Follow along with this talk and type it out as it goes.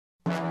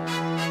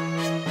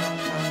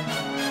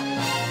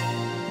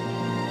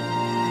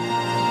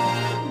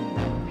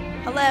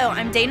Hello,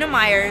 I'm Dana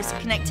Myers,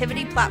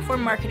 Connectivity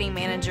Platform Marketing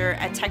Manager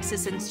at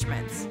Texas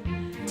Instruments.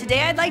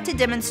 Today I'd like to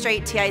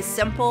demonstrate TI's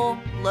simple,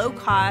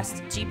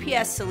 low-cost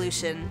GPS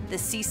solution, the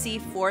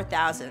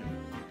CC4000.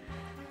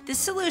 This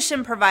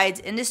solution provides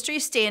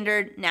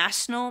industry-standard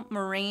National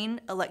Marine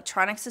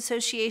Electronics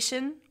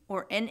Association,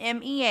 or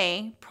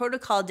NMEA,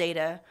 protocol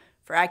data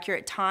for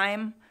accurate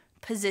time,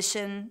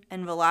 position,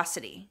 and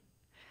velocity.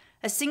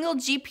 A single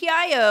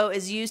GPIO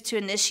is used to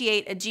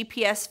initiate a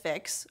GPS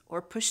fix,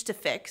 or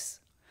push-to-fix.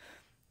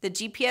 The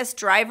GPS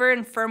driver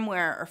and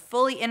firmware are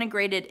fully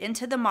integrated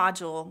into the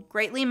module,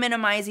 greatly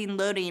minimizing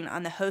loading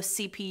on the host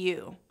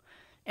CPU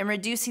and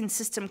reducing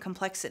system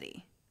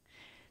complexity.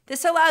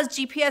 This allows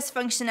GPS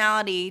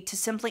functionality to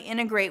simply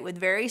integrate with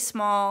very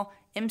small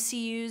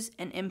MCUs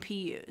and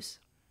MPUs.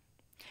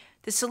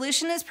 The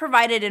solution is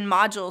provided in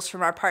modules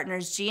from our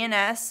partners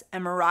GNS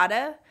and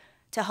Murata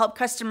to help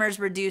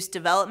customers reduce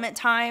development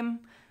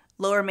time,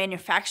 lower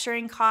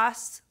manufacturing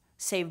costs,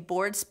 save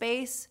board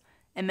space,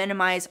 and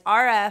minimize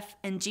RF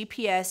and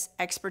GPS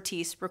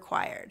expertise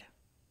required.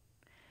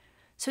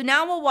 So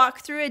now we'll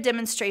walk through a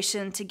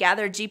demonstration to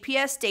gather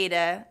GPS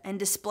data and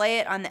display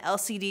it on the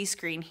LCD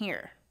screen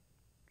here.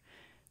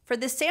 For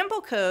the sample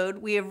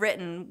code we have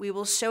written, we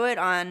will show it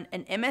on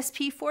an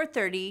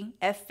MSP430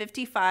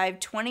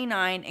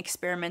 F5529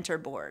 experimenter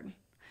board.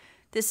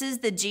 This is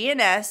the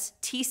GNS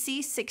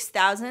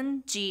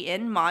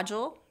TC6000GN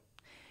module,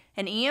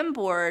 an EM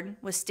board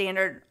with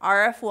standard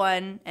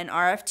RF1 and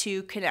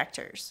RF2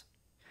 connectors.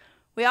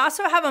 We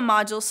also have a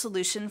module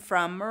solution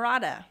from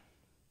Murata.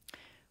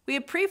 We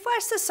have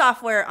pre-flashed the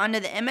software onto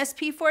the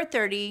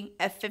MSP430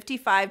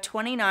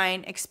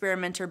 F5529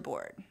 experimenter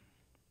board.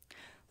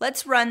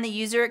 Let's run the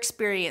user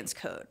experience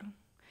code.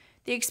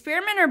 The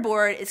experimenter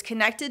board is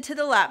connected to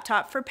the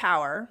laptop for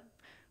power.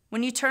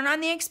 When you turn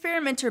on the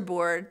experimenter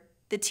board,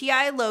 the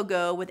TI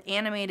logo with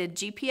animated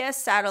GPS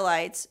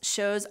satellites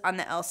shows on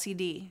the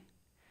LCD.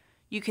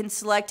 You can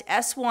select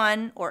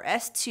S1 or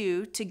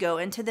S2 to go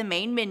into the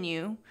main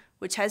menu,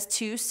 which has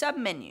two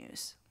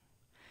submenus.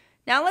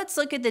 Now let's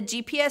look at the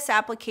GPS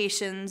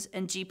applications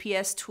and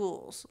GPS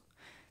tools.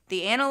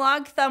 The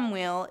analog thumb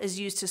wheel is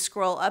used to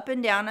scroll up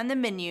and down on the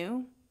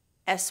menu.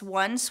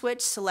 S1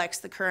 switch selects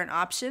the current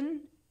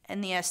option,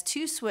 and the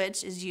S2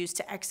 switch is used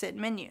to exit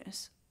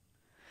menus.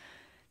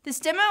 This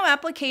demo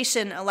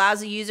application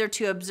allows a user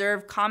to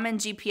observe common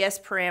GPS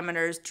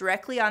parameters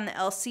directly on the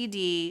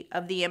LCD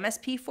of the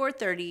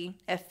MSP430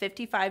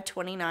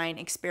 F5529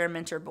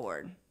 experimenter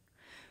board.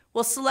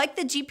 We'll select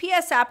the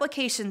GPS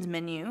applications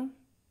menu,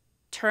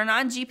 turn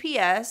on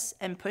GPS,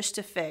 and push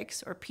to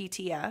fix, or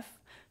PTF,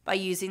 by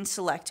using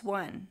Select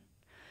 1.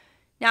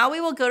 Now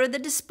we will go to the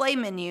display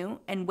menu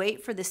and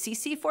wait for the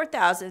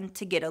CC4000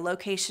 to get a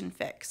location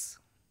fix.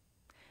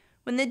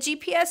 When the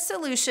GPS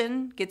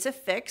solution gets a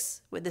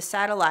fix with the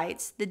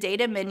satellites, the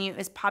data menu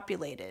is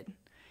populated.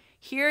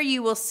 Here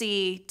you will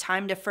see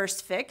time to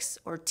first fix,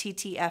 or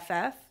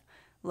TTFF,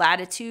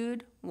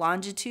 latitude,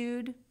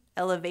 longitude,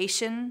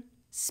 elevation,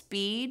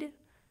 speed,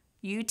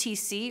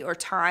 UTC or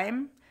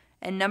time,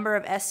 and number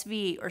of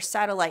SV or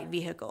satellite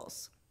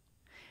vehicles.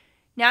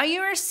 Now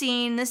you are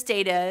seeing this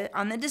data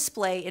on the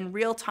display in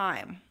real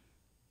time.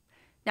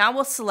 Now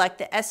we'll select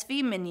the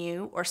SV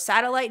menu or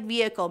satellite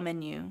vehicle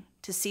menu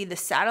to see the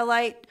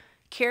satellite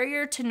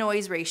carrier to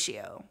noise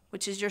ratio,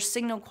 which is your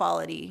signal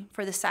quality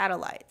for the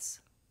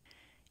satellites.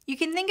 You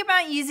can think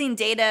about using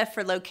data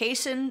for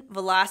location,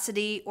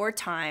 velocity, or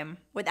time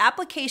with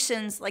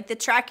applications like the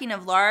tracking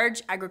of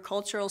large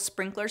agricultural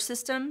sprinkler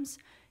systems,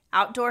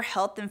 outdoor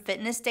health and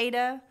fitness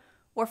data,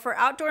 or for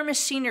outdoor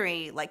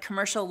machinery like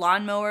commercial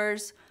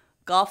lawnmowers,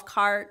 golf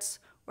carts,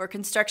 or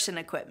construction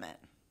equipment.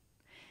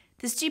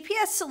 This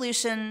GPS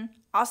solution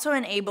also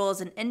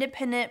enables an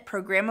independent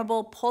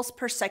programmable pulse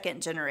per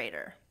second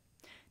generator.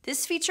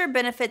 This feature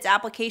benefits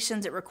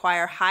applications that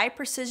require high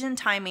precision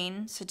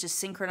timing, such as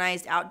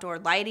synchronized outdoor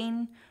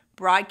lighting,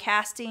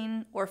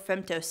 broadcasting, or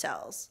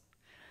femtocells.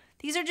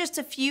 These are just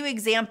a few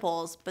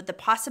examples, but the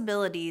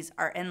possibilities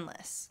are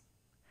endless.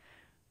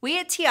 We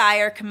at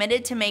TI are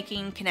committed to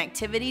making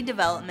connectivity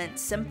development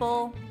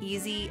simple,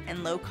 easy,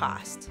 and low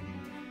cost.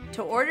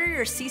 To order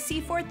your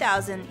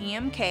CC4000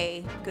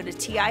 EMK, go to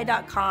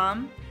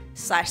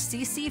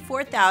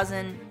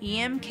ti.com/CC4000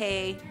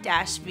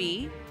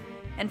 EMK-V.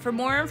 And for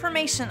more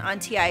information on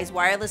TI's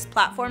wireless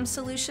platform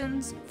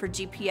solutions for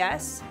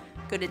GPS,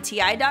 go to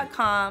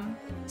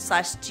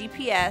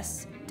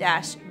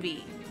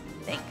ti.com/GPS-V.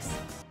 Thanks.